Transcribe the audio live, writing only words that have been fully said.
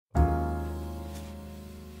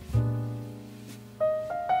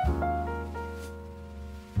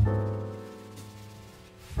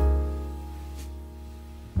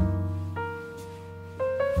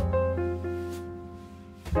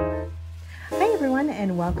everyone,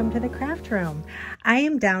 and welcome to the craft room. I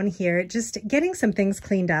am down here just getting some things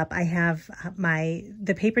cleaned up. I have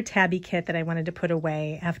the Paper Tabby kit that I wanted to put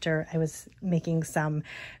away after I was making some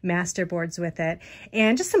master boards with it,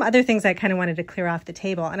 and just some other things I kind of wanted to clear off the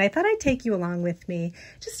table. And I thought I'd take you along with me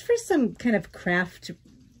just for some kind of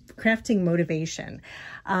crafting motivation.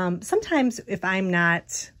 Sometimes if I'm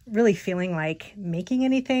not really feeling like making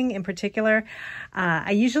anything in particular,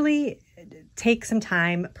 I usually take some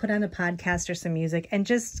time, put on a podcast or some music, and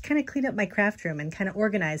just kind of clean up my craft room and kind of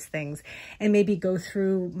organize things and maybe go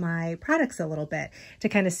through my products a little bit to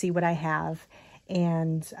kind of see what I have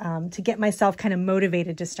and to get myself kind of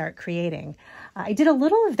motivated to start creating. I did a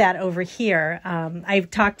little of that over here.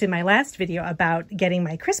 I've talked in my last video about getting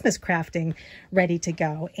my Christmas crafting ready to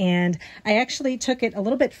go, and I actually took it a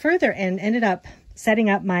little bit further and ended up setting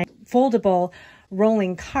up my foldable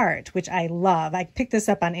rolling cart, which I love. I picked this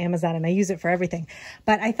up on Amazon and I use it for everything.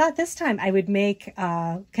 But I thought this time I would make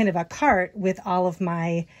kind of a cart with all of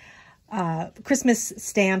my Christmas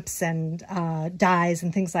stamps and dies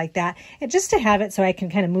and things like that, and just to have it so I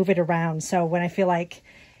can kind of move it around. So when I feel like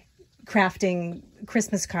crafting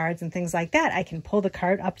Christmas cards and things like that, I can pull the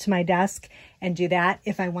cart up to my desk and do that.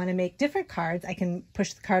 If I want to make different cards, I can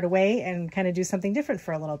push the cart away and kind of do something different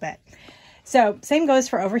for a little bit. So same goes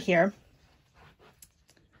for over here.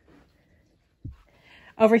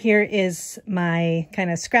 Over here is my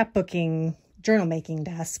kind of scrapbooking journal making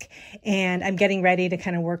desk, and I'm getting ready to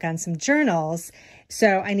kind of work on some journals.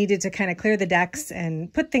 So I needed to kind of clear the decks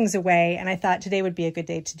and put things away, and I thought today would be a good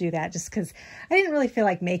day to do that just because I didn't really feel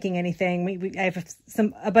like making anything. I have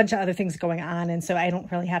a bunch of other things going on, and so I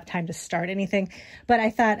don't really have time to start anything. But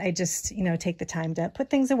I thought I'd just, take the time to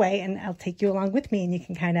put things away, and I'll take you along with me and you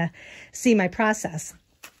can kind of see my process.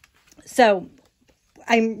 So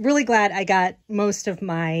I'm really glad I got most of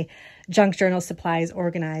my junk journal supplies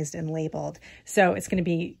organized and labeled. So it's going to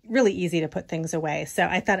be really easy to put things away. So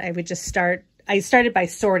I thought I would just start. I started by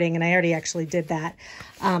sorting, and I already actually did that.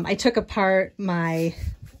 I took apart my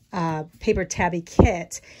Paper Tabby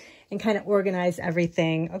kit and kind of organized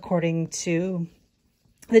everything according to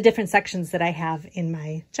the different sections that I have in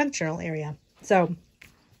my junk journal area. So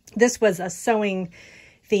this was a sewing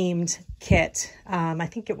themed kit. I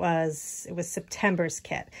think it was September's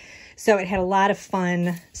kit. So it had a lot of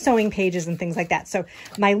fun sewing pages and things like that. So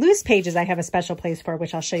my loose pages I have a special place for,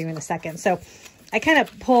 which I'll show you in a second. So I kind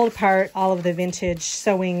of pulled apart all of the vintage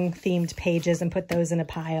sewing themed pages and put those in a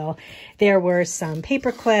pile. There were some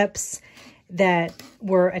paper clips that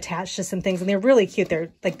were attached to some things, and they're really cute.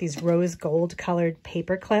 They're like these rose gold colored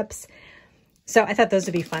paper clips. So I thought those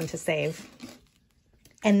would be fun to save.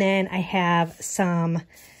 And then I have some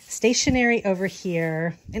stationery over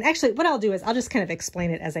here. And actually what I'll do is I'll just kind of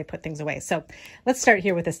explain it as I put things away. So let's start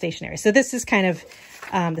here with the stationery. So this is kind of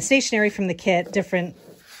the stationery from the kit, different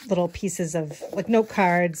little pieces of like note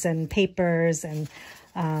cards and papers and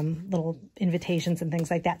little invitations and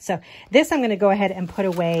things like that. So this I'm going to go ahead and put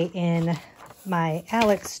away in my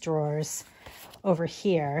Alex drawers over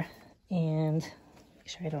here, and make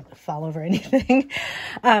sure I don't fall over anything.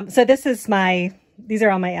 So these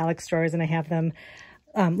are all my Alex drawers, and I have them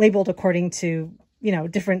labeled according to,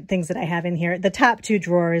 different things that I have in here. The top two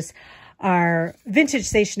drawers are vintage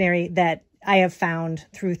stationery that I have found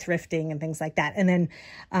through thrifting and things like that. And then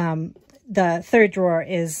the third drawer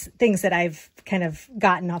is things that I've kind of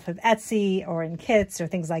gotten off of Etsy or in kits or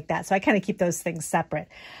things like that. So I kind of keep those things separate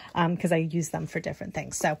because I use them for different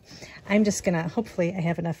things. So I'm just going to, hopefully I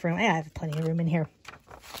have enough room. Yeah, I have plenty of room in here.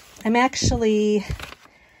 I'm going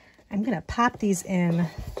to pop these in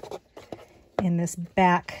this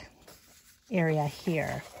back area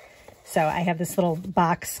here. So I have this little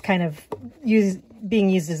box kind of being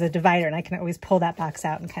used as a divider, and I can always pull that box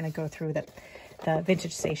out and kind of go through the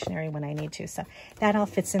vintage stationery when I need to. So that all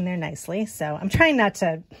fits in there nicely. So I'm trying not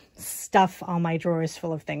to stuff all my drawers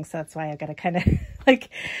full of things. So that's why I got to kind of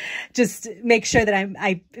just make sure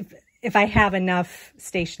that if I have enough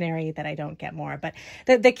stationery that I don't get more. But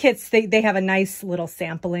the kits, they have a nice little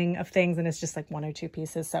sampling of things, and it's just like 1 or 2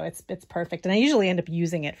 pieces. So it's perfect. And I usually end up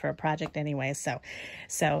using it for a project anyway. So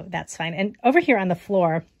that's fine. And over here on the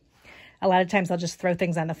floor, a lot of times I'll just throw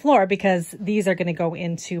things on the floor because these are going to go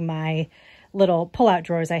into my little pull-out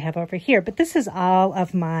drawers I have over here. But this is all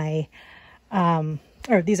of my,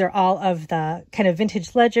 these are all of the kind of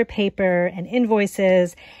vintage ledger paper and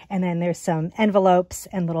invoices. And then there's some envelopes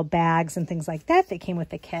and little bags and things like that that came with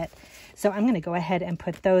the kit. So I'm going to go ahead and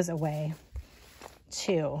put those away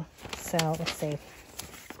too. So let's see.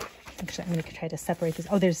 Actually, I'm going to try to separate these.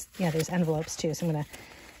 Oh, there's envelopes too. So I'm going to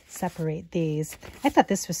separate these. I thought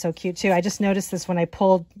this was so cute too. I just noticed this when I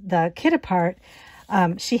pulled the kit apart.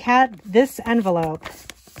 She had this envelope.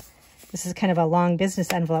 This is kind of a long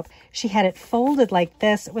business envelope. She had it folded like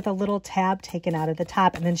this with a little tab taken out of the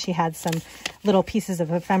top. And then she had some little pieces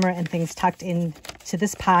of ephemera and things tucked into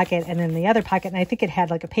this pocket and in the other pocket. And I think it had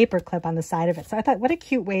like a paper clip on the side of it. So I thought, what a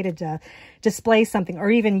cute way to display something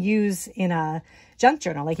or even use in a junk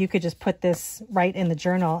journal. Like you could just put this right in the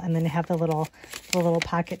journal and then have the little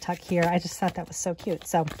pocket tuck here. I just thought that was so cute.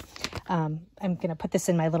 So I'm going to put this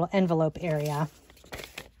in my little envelope area.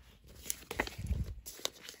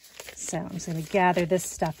 So I'm just going to gather this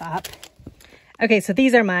stuff up. Okay, so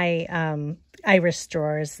these are my iris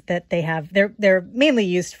drawers that they have. They're mainly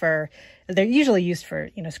used for, they're usually used for,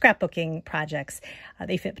 you know, scrapbooking projects.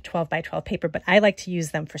 They fit 12 by 12 paper, but I like to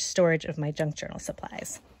use them for storage of my junk journal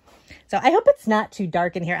supplies. So I hope it's not too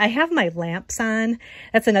dark in here. I have my lamps on.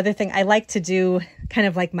 That's another thing. I like to do kind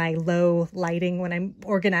of like my low lighting when I'm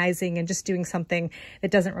organizing and just doing something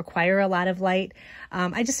that doesn't require a lot of light.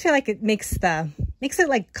 I just feel like it makes it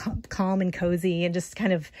like calm and cozy and just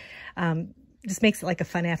kind of just makes it like a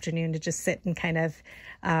fun afternoon to just sit and kind of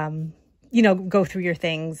you know, go through your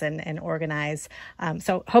things and organize.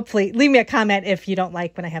 So hopefully leave me a comment if you don't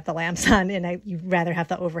like when I have the lamps on and you'd rather have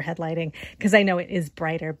the overhead lighting, because I know it is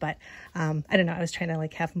brighter, but I don't know. I was trying to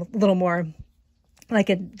like have a little more like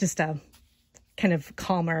just a kind of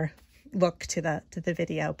calmer look to the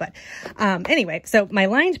video. But anyway, so my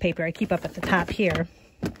lined paper I keep up at the top here.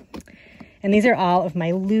 And these are all of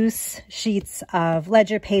my loose sheets of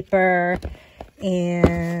ledger paper.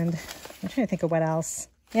 And I'm trying to think of what else.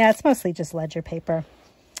 Yeah, it's mostly just ledger paper.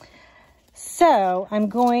 So I'm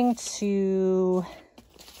going to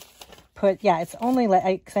put, yeah, it's only,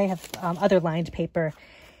 because I have other lined paper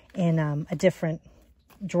in a different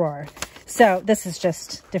drawer. So this is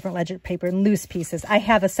just different ledger paper and loose pieces. I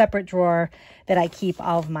have a separate drawer that I keep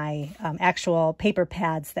all of my actual paper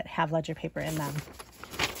pads that have ledger paper in them.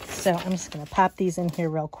 So I'm just going to pop these in here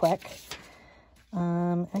real quick.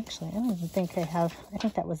 Actually, I don't even think I have, I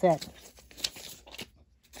think that was it.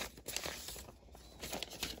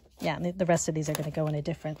 Yeah, the rest of these are going to go in a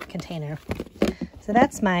different container. So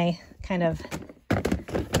that's my kind of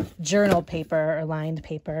journal paper or lined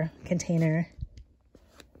paper container.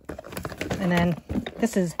 And then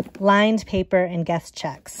this is lined paper and guest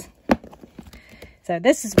checks. So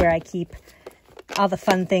this is where I keep all the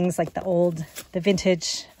fun things like the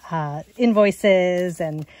vintage invoices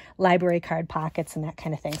and library card pockets and that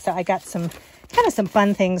kind of thing. So I got some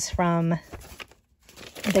fun things from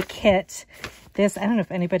the kit. This, I don't know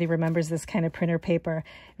if anybody remembers this kind of printer paper.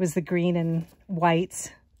 It was the green and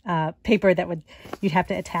white paper that you'd have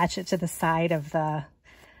to attach it to the side of the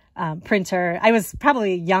printer. I was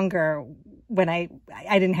probably younger when I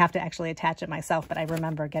didn't have to actually attach it myself, but I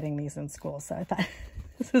remember getting these in school. So I thought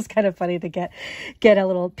this was kind of funny to get a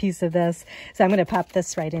little piece of this. So I'm going to pop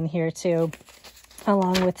this right in here too,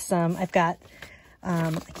 along with some, I've got,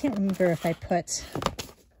 I can't remember if I put,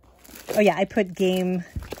 oh yeah, I put game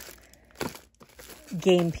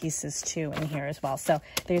pieces too in here as well. So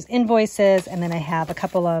there's invoices, and then I have a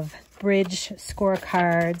couple of bridge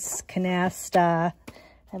scorecards, canasta.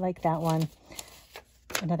 I like that one.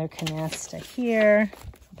 Another canasta here.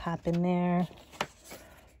 I'll pop in there.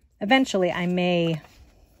 Eventually I may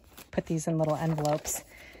put these in little envelopes.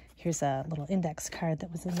 Here's a little index card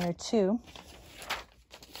that was in there too.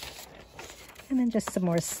 And then just some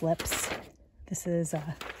more slips. This is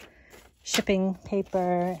a shipping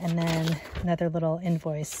paper, and then another little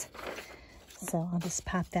invoice. So I'll just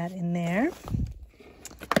pop that in there.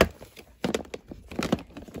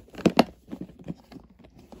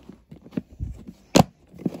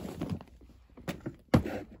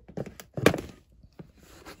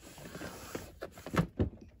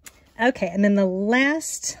 Okay, and then the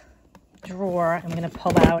last drawer I'm going to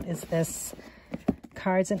pull out is this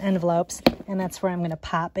cards and envelopes, and that's where I'm going to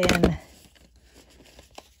pop in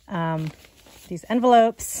these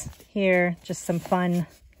envelopes here, just some fun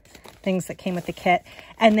things that came with the kit.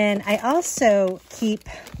 And then I also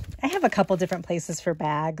I have a couple different places for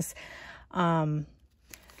bags,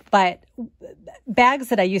 but bags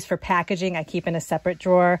that I use for packaging, I keep in a separate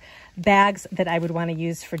drawer. Bags that I would want to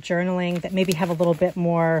use for journaling that maybe have a little bit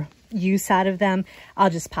more use out of them, I'll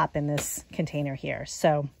just pop in this container here.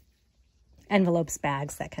 So envelopes,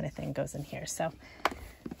 bags, that kind of thing goes in here. So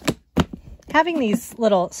having these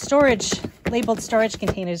little labeled storage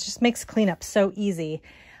containers just makes cleanup so easy,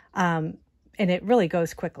 and it really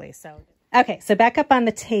goes quickly. So, okay, so back up on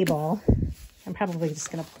the table, I'm probably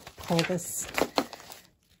just going to pull this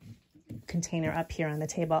container up here on the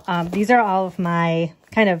table. These are all of my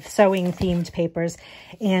kind of sewing themed papers,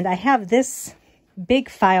 and I have this big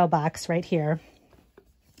file box right here.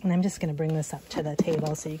 And I'm just going to bring this up to the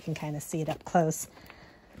table so you can kind of see it up close.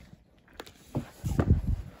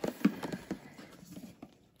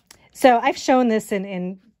 So I've shown this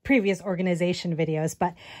in previous organization videos,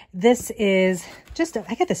 but this is just,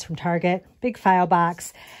 I got this from Target, big file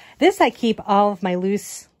box. This I keep all of my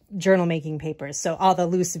loose journal making papers, so all the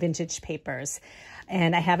loose vintage papers.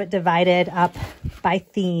 And I have it divided up by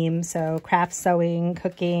theme, so craft, sewing,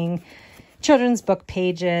 cooking, children's book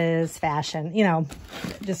pages, fashion, you know,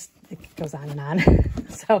 just it goes on and on.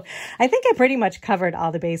 So I think I pretty much covered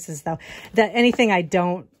all the bases though. Anything I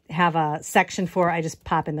don't have a section for, I just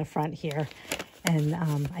pop in the front here, and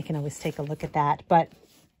I can always take a look at that. But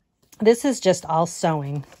this is just all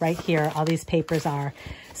sewing right here. All these papers are.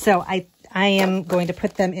 So I am going to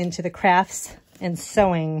put them into the crafts and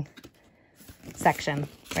sewing section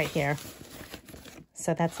right here.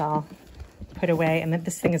 So that's all put away. And then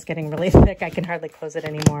this thing is getting really thick. I can hardly close it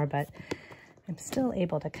anymore, but I'm still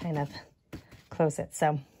able to kind of close it.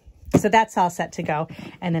 So that's all set to go.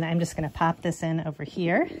 And then I'm just going to pop this in over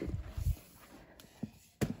here.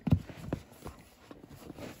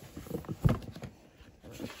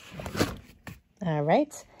 All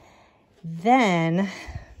right. Then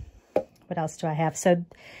what else do I have? So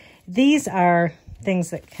these are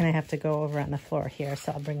things that kind of have to go over on the floor here.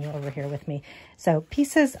 So I'll bring you over here with me. So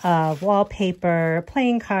pieces of wallpaper,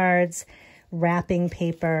 playing cards, wrapping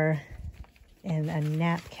paper, and a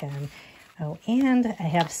napkin. Oh, and I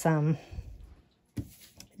have some,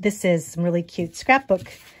 this is some really cute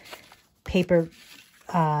scrapbook paper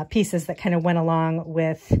pieces that kind of went along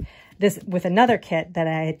with this, with another kit that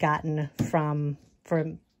I had gotten from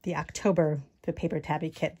the October, the Paper Tabby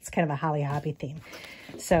kit. It's kind of a Holly Hobby theme.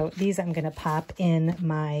 So these I'm going to pop in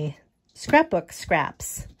my scrapbook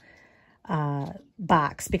scraps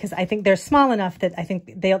box, because I think they're small enough that I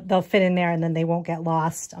think they'll fit in there, and then they won't get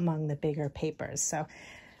lost among the bigger papers. So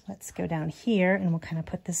let's go down here, and we'll kind of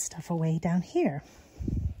put this stuff away down here.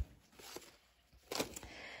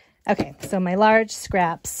 Okay, so my large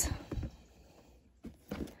scraps,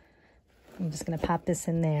 I'm just going to pop this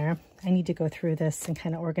in there. I need to go through this and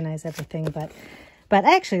kind of organize everything, but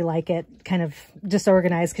I actually like it kind of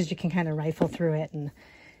disorganized, because you can kind of rifle through it and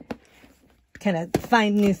kind of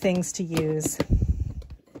find new things to use.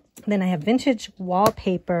 Then I have vintage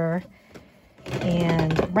wallpaper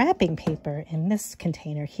and wrapping paper in this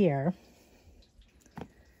container here.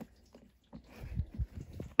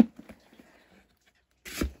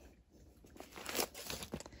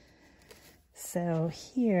 So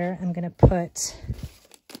here I'm going to put,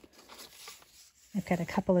 I've got a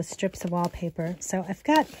couple of strips of wallpaper. So I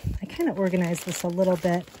kind of organized this a little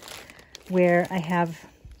bit where I have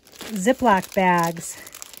Ziploc bags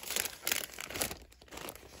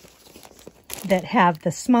that have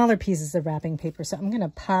the smaller pieces of wrapping paper. So I'm going to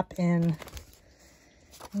pop in,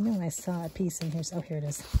 I know I saw a piece in here. Oh, here it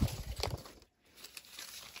is.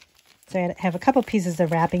 So I have a couple pieces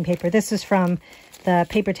of wrapping paper. This is from the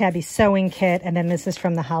Paper Tabby sewing kit, and then this is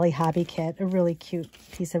from the Holly Hobby kit, a really cute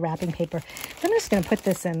piece of wrapping paper. I'm just going to put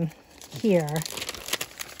this in here.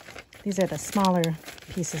 These are the smaller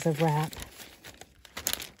pieces of wrap.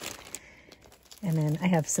 And then I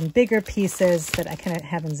have some bigger pieces that I kind of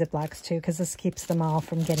have in Ziplocs too, because this keeps them all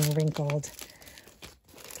from getting wrinkled.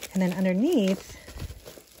 And then underneath,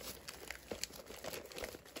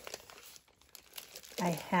 I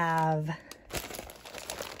have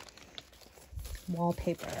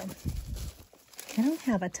wallpaper. I don't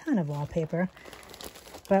have a ton of wallpaper,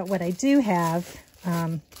 but what I do have,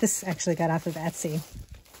 this actually got off of Etsy.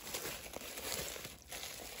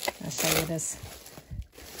 I'll show you this.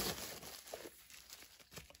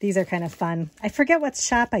 These are kind of fun. I forget what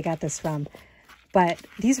shop I got this from, but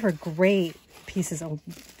these were great pieces of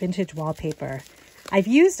vintage wallpaper. I've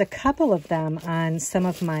used a couple of them on some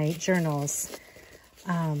of my journals,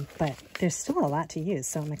 but there's still a lot to use,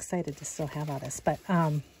 so I'm excited to still have all this. But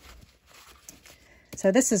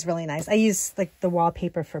so this is really nice. I use like the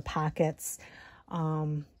wallpaper for pockets.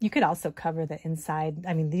 You could also cover the inside.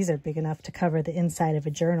 I mean, these are big enough to cover the inside of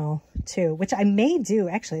a journal too, which I may do.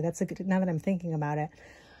 Actually, that's a good, now that I'm thinking about it.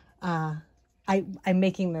 I'm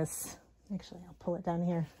making this, actually, I'll pull it down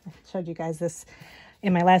here. I showed you guys this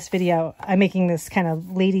in my last video. I'm making this kind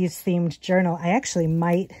of ladies themed journal.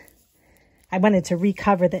 I wanted to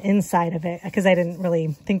recover the inside of it because I didn't really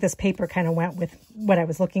think this paper kind of went with what I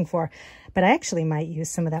was looking for. But I actually might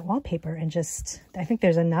use some of that wallpaper and just, I think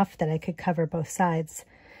there's enough that I could cover both sides.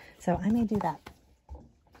 So I may do that.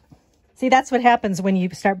 See, that's what happens when you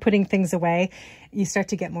start putting things away. You start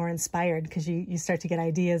to get more inspired because you start to get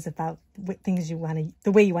ideas about what things you want to,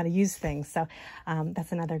 the way you want to use things. So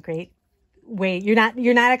that's another great you're not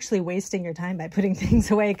actually wasting your time by putting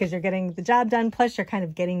things away, because you're getting the job done, plus you're kind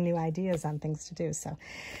of getting new ideas on things to do.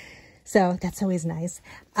 So that's always nice.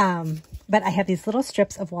 But I have these little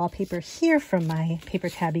strips of wallpaper here from my Paper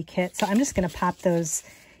Tabby kit. So I'm just going to pop those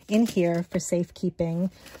in here for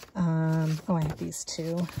safekeeping. Oh, I have these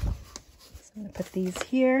too. So I'm going to put these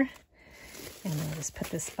here, and then I'll just put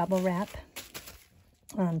this bubble wrap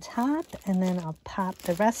on top, and then I'll pop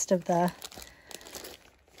the rest of the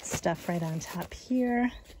stuff right on top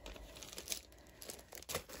here.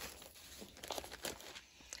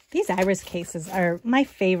 These iris cases are my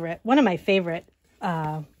favorite, one of my favorite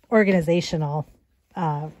organizational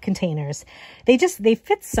containers. They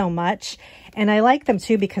fit so much, and I like them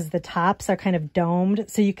too because the tops are kind of domed,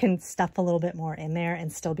 so you can stuff a little bit more in there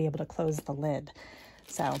and still be able to close the lid.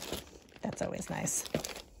 So that's always nice.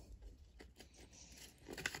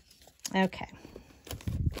 Okay,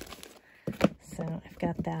 so I've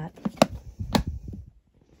got that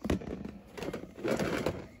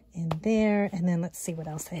in there, and then let's see what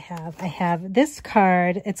else I have. I have this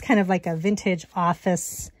card. It's kind of like a vintage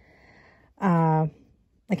office, like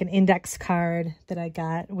an index card that I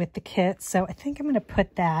got with the kit. So I think I'm going to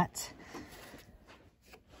put that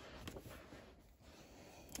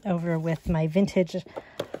over with my vintage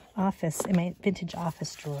office, in my vintage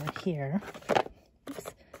office drawer here. Oops.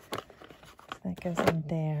 That goes in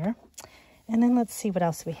there. And then let's see what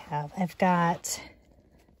else we have. I've got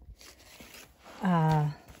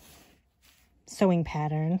sewing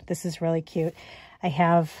pattern. This is really cute. I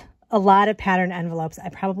have a lot of pattern envelopes. I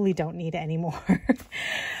probably don't need any more.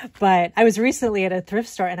 But I was recently at a thrift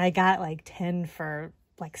store and I got like 10 for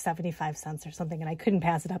like 75 cents or something, and I couldn't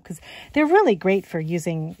pass it up because they're really great for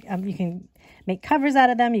using. You can make covers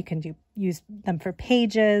out of them. You can use them for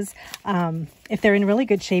pages. If they're in really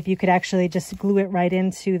good shape, you could actually just glue it right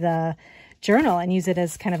into the journal and use it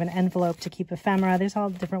as kind of an envelope to keep ephemera. There's all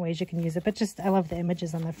different ways you can use it, but just I love the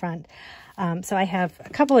images on the front. So I have a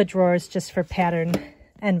couple of drawers just for pattern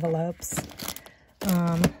envelopes.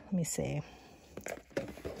 Let me see.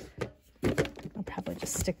 I'll probably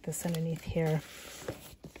just stick this underneath here.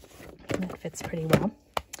 That fits pretty well.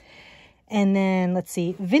 And then let's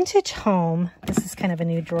see, vintage home. This is kind of a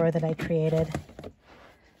new drawer that I created.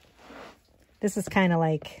 This is kind of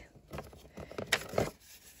like,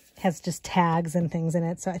 has just tags and things in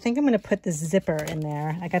it. So I think I'm going to put this zipper in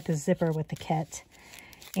there. I got this zipper with the kit,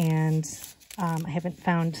 and I haven't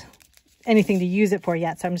found anything to use it for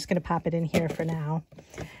yet. So I'm just going to pop it in here for now.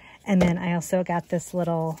 And then I also got this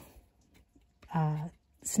little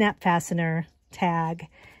snap fastener tag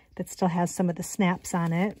that still has some of the snaps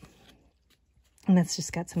on it. And that's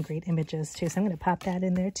just got some great images too. So I'm going to pop that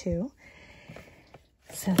in there too.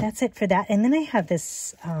 So that's it for that. And then I have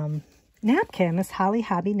this napkin, this Holly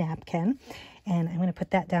Hobby napkin. And I'm going to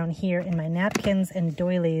put that down here in my napkins and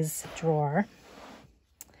doilies drawer.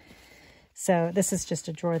 So this is just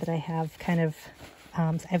a drawer that I have kind of,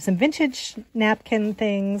 I have some vintage napkin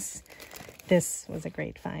things. This was a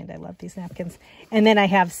great find. I love these napkins. And then I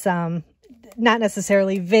have some, not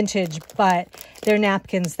necessarily vintage, but they're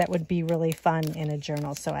napkins that would be really fun in a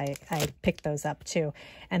journal. So I picked those up too.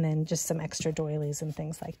 And then just some extra doilies and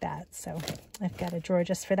things like that. So I've got a drawer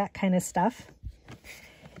just for that kind of stuff.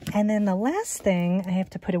 And then the last thing I have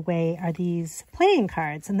to put away are these playing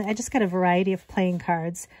cards. And I just got a variety of playing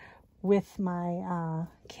cards with my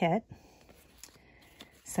kit.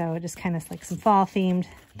 So just kind of like some fall themed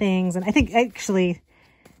things. And I think actually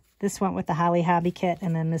this went with the Holly Hobby kit,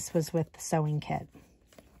 and then this was with the sewing kit.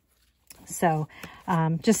 So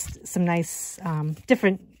just some nice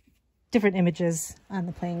different images on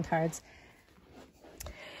the playing cards.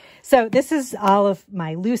 So this is all of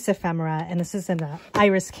my loose ephemera, and this is in the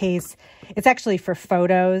iris case. It's actually for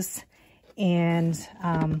photos, and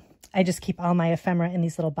I just keep all my ephemera in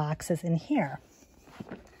these little boxes in here.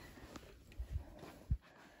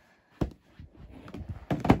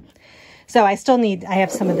 So I have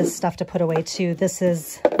some of this stuff to put away too. This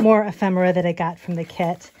is more ephemera that I got from the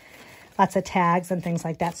kit. Lots of tags and things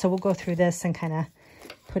like that. So we'll go through this and kind of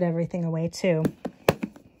put everything away too.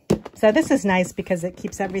 So this is nice because it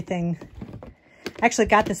keeps everything. I actually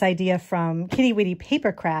got this idea from Kitty Witty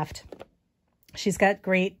Paper Craft. She's got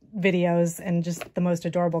great videos and just the most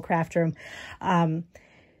adorable craft room.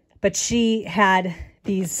 But she had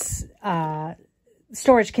these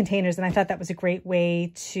storage containers, and I thought that was a great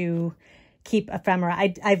way to keep ephemera.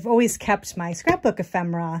 I've always kept my scrapbook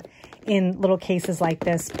ephemera in little cases like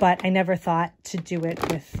this, but I never thought to do it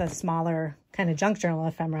with a smaller kind of junk journal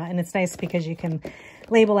ephemera. And it's nice because you can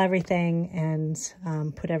label everything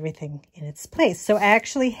and put everything in its place. So I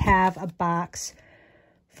actually have a box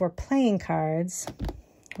for playing cards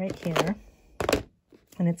right here.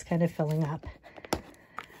 and it's kind of filling up.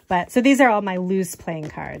 But so these are all my loose playing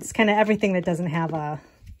cards, kind of everything that doesn't have a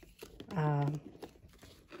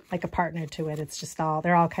like a partner to it. It's just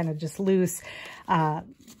they're all kind of just loose. And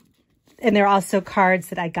they're also cards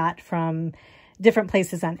that I got from different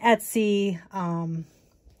places on Etsy. I'm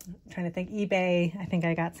trying to think, eBay. I think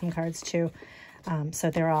I got some cards too.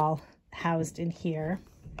 So they're all housed in here.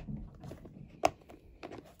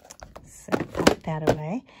 So put that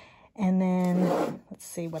away. And then let's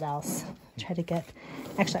see what else. Try to get,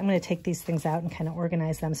 actually I'm going to take these things out and kind of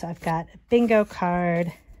organize them. So I've got a bingo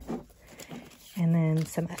card, and then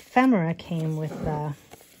some ephemera came with the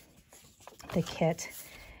kit.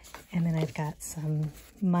 And then I've got some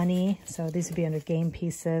money. So these would be under game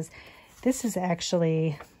pieces. This would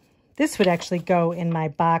actually go in my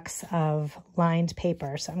box of lined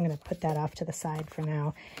paper. So I'm going to put that off to the side for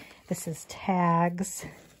now. This is tags.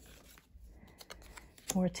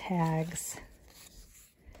 More tags.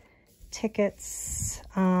 Tickets.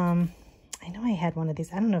 I know I had one of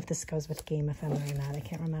these. I don't know if this goes with game ephemera or not. I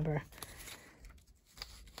can't remember.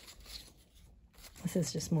 This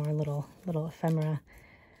is just more little ephemera.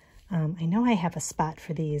 I know I have a spot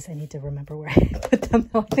for these. I need to remember where I put them.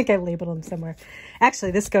 I think I labeled them somewhere.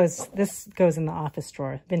 Actually, this goes in the office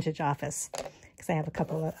drawer, vintage office, because I have a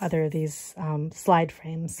couple of other of these slide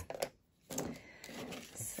frames.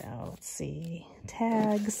 So let's see,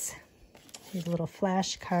 tags. Here's a little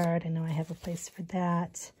flash card. I know I have a place for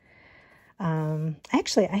that.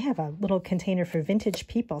 Actually, I have a little container for vintage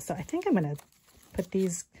people, so I think I'm going to put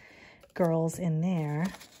these girls in there.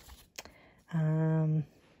 I'm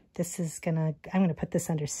going to put this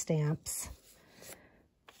under stamps.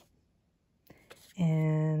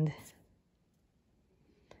 And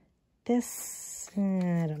this, I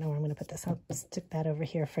don't know where I'm going to put this. I'll stick that over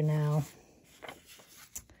here for now.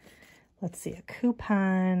 Let's see, a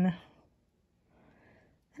coupon. I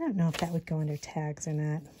don't know if that would go under tags or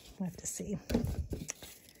not. We'll have to see.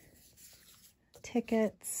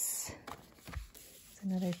 Tickets. There's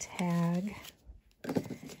another tag.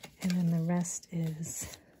 And then the rest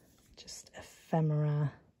is just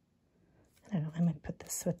ephemera. I don't know, I might put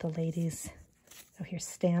this with the ladies. Oh, here's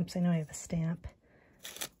stamps. I know I have a stamp.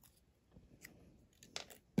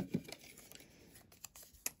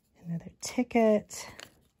 Another ticket.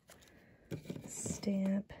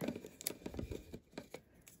 Stamp.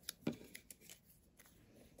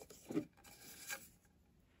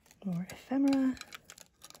 More ephemera.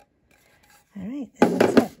 All right, and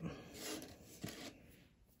that's it.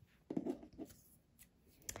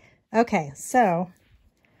 Okay, so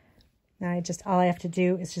now all I have to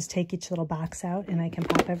do is just take each little box out and I can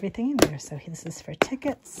pop everything in there. So this is for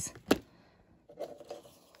tickets.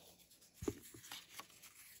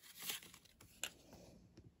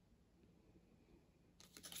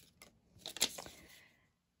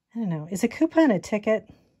 I don't know. Is a coupon a ticket?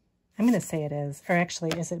 I'm going to say it is. Or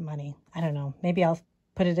actually, is it money? I don't know. Maybe I'll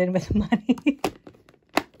put it in with money.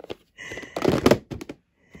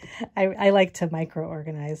 I like to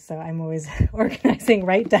micro-organize, so I'm always organizing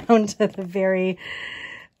right down to the very,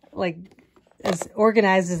 like, as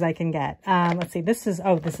organized as I can get. Let's see. This is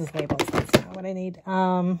labels. That's not what I need.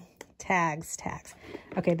 Tags.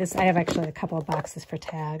 Okay, I have actually a couple of boxes for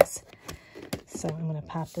tags. So I'm going to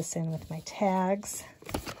pop this in with my tags.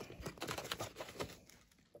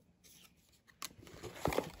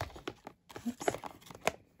 Oops.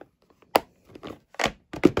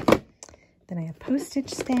 Then I have postage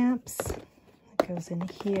stamps. That goes in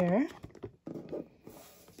here.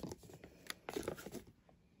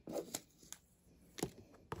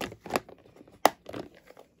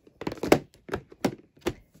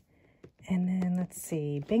 And then let's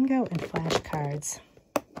see, bingo and flashcards.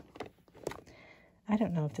 I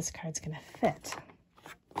don't know if this card's going to fit.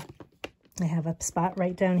 I have a spot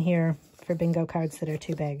right down here for bingo cards that are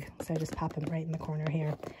too big, so I just pop them right in the corner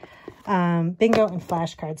here. Bingo and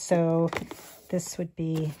flashcards. So this would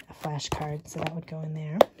be a flashcard, so that would go in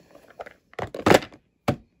there.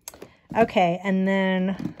 Okay, and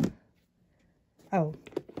then, oh,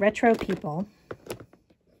 retro people.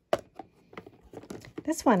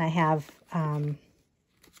 This one I have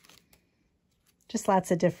just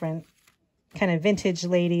lots of different kind of vintage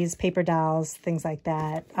ladies, paper dolls, things like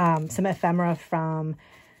that. Some ephemera from,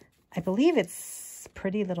 I believe it's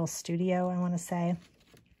Pretty Little Studio, I want to say.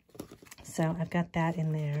 So I've got that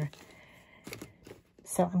in there.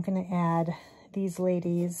 So I'm going to add these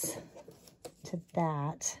ladies to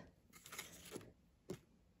that.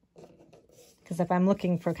 Because if I'm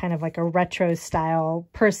looking for kind of like a retro style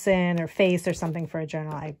person or face or something for a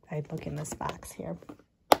journal, I'd look in this box here.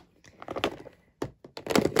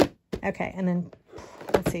 Okay, and then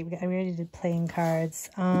let's see. I already did playing cards.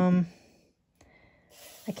 I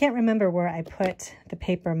can't remember where I put the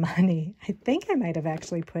paper money. I think I might have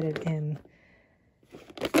actually put it in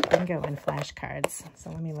bingo and flashcards.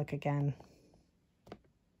 So let me look again.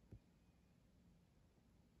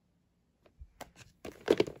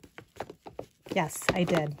 Yes, I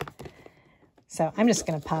did. So I'm just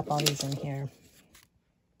going to pop all these in here.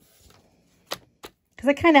 Because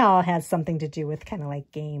it kind of all has something to do with kind of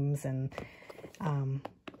like games and,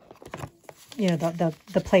 you know,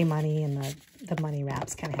 the play money and the money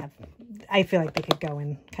wraps kind of have, I feel like they could go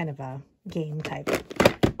in kind of a game type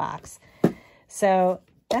box. So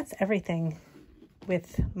that's everything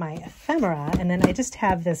with my ephemera. And then I just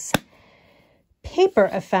have this paper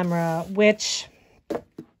ephemera, which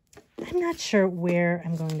I'm not sure where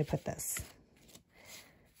I'm going to put this.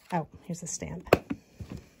 Oh, here's a stamp.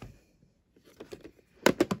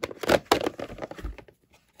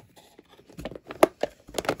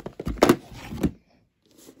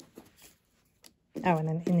 Oh, and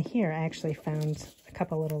then in here, I actually found a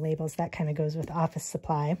couple little labels. That kind of goes with office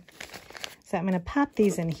supply. So I'm going to pop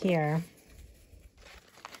these in here.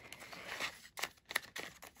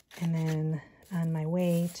 And then on my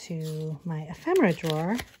way to my ephemera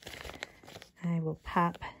drawer, I will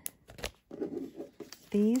pop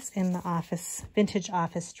these in the office, vintage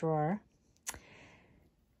office drawer.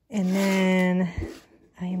 And then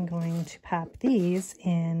I am going to pop these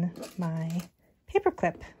in my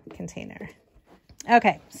paperclip container.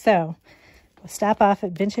 Okay, so we'll stop off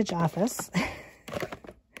at vintage office.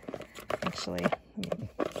 Actually,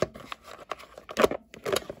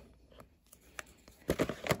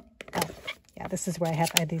 this is where I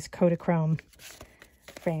have these Kodachrome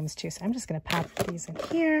frames too. So I'm just going to pop these in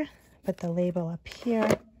here, put the label up here,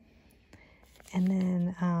 and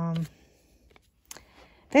then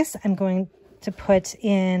this I'm going to put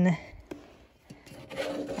in.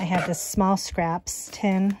 I have this small scraps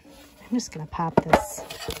tin. I'm just going to pop this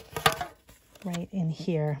right in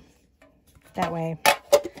here. That way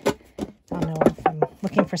I'll know if I'm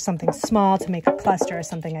looking for something small to make a cluster or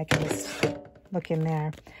something, I can just look in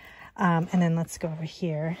there. And then let's go over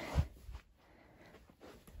here.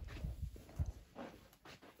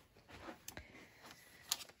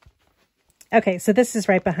 Okay, so this is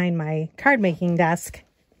right behind my card making desk.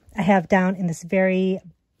 I have down in this very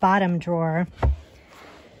bottom drawer,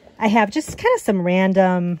 I have just kind of some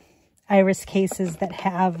random iris cases that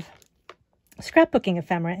have scrapbooking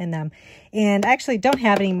ephemera in them. And I actually don't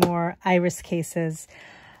have any more iris cases.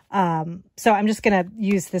 So I'm just going to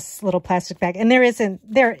use this little plastic bag, and there isn't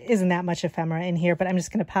that much ephemera in here, but I'm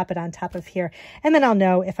just going to pop it on top of here. And then I'll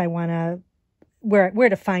know if I want to, where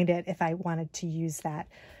to find it if I wanted to use that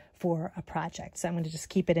for a project. So I'm going to just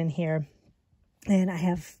keep it in here. And I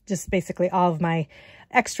have just basically all of my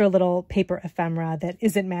extra little paper ephemera that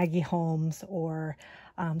isn't Maggie Holmes or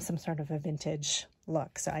some sort of a vintage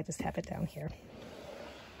look. So I just have it down here.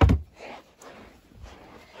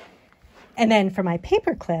 And then for my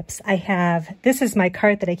paper clips, I have, this is my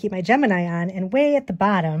cart that I keep my Gemini on, and way at the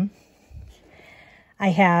bottom, I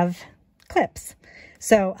have clips.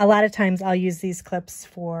 So a lot of times I'll use these clips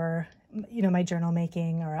for, you know, my journal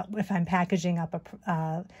making, or if I'm packaging up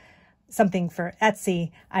a something for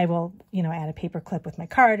Etsy, I will, you know, add a paper clip with my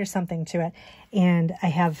card or something to it. And I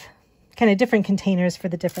have kind of different containers for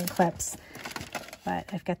the different clips. But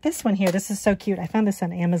I've got this one here. This is so cute. I found this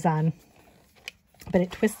on Amazon, but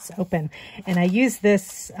it twists open. And I use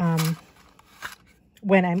this to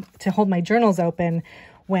hold my journals open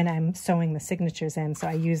when I'm sewing the signatures in. So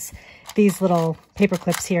I use these little paper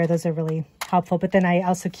clips here. Those are really helpful. But then I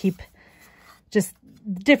also keep just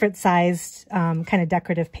different sized kind of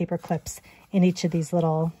decorative paper clips in each of these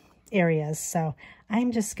little areas. So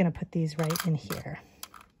I'm just going to put these right in here.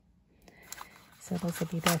 So those will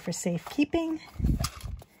be there for safekeeping.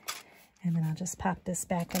 And then I'll just pop this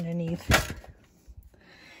back underneath.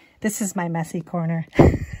 This is my messy corner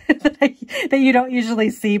that you don't usually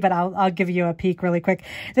see, but I'll give you a peek really quick.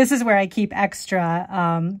 This is where I keep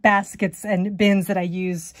extra baskets and bins that I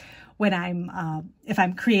use when if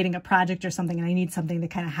I'm creating a project or something and I need something to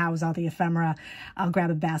kind of house all the ephemera. I'll grab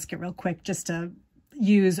a basket real quick just to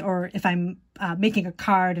use, or if I'm making a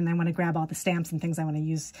card and I want to grab all the stamps and things I want to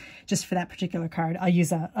use just for that particular card, I'll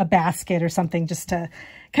use a basket or something just to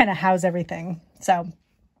kind of house everything. So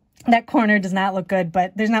that corner does not look good,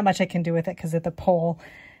 but there's not much I can do with it because of the pole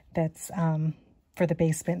that's for the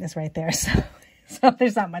basement is right there. So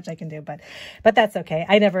there's not much I can do, but that's okay.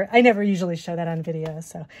 I never usually show that on video.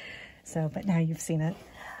 So but now you've seen it.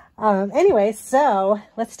 Anyway, so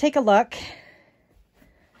let's take a look.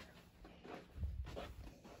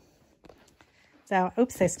 So,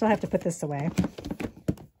 oops, I still have to put this away.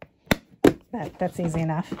 but that's easy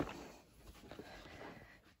enough.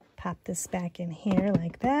 Pop this back in here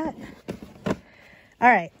like that. All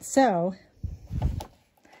right, so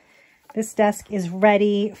this desk is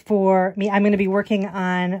ready for me. I'm going to be working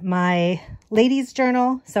on my ladies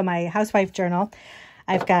journal, so my housewife journal.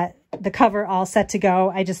 I've got the cover all set to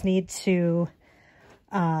go. I just need to,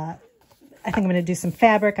 I think I'm going to do some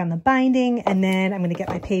fabric on the binding, and then I'm going to get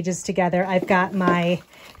my pages together. I've got my,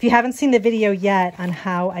 if you haven't seen the video yet on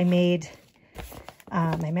how I made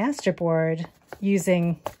my master board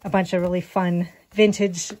using a bunch of really fun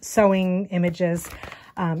vintage sewing images,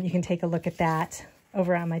 you can take a look at that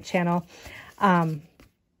over on my channel.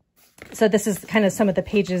 So this is kind of some of the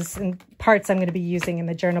pages and parts I'm going to be using in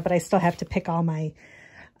the journal, but I still have to pick all my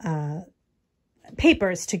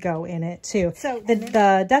papers to go in it too. So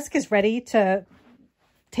the desk is ready to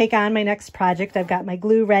take on my next project. I've got my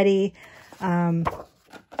glue ready. I've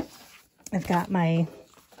got my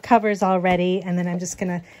covers all ready, and then I'm just going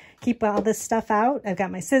to keep all this stuff out. I've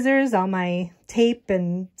got my scissors, all my tape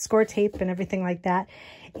and score tape and everything like that.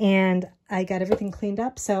 And I got everything cleaned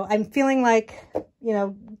up. So I'm feeling like, you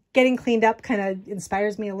know, getting cleaned up kind of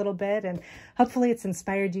inspires me a little bit. And hopefully it's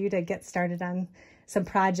inspired you to get started on some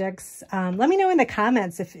projects. Let me know in the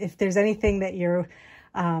comments if there's anything that you're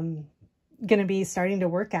going to be starting to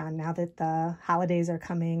work on now that the holidays are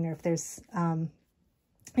coming, or if there's, you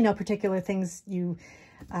know, particular things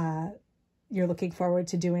you're looking forward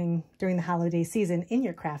to doing during the holiday season in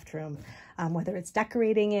your craft room, whether it's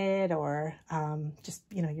decorating it or just,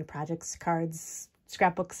 you know, your projects, cards,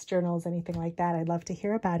 scrapbooks, journals, anything like that. I'd love to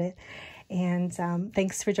hear about it. And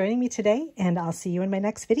thanks for joining me today, and I'll see you in my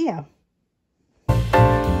next video.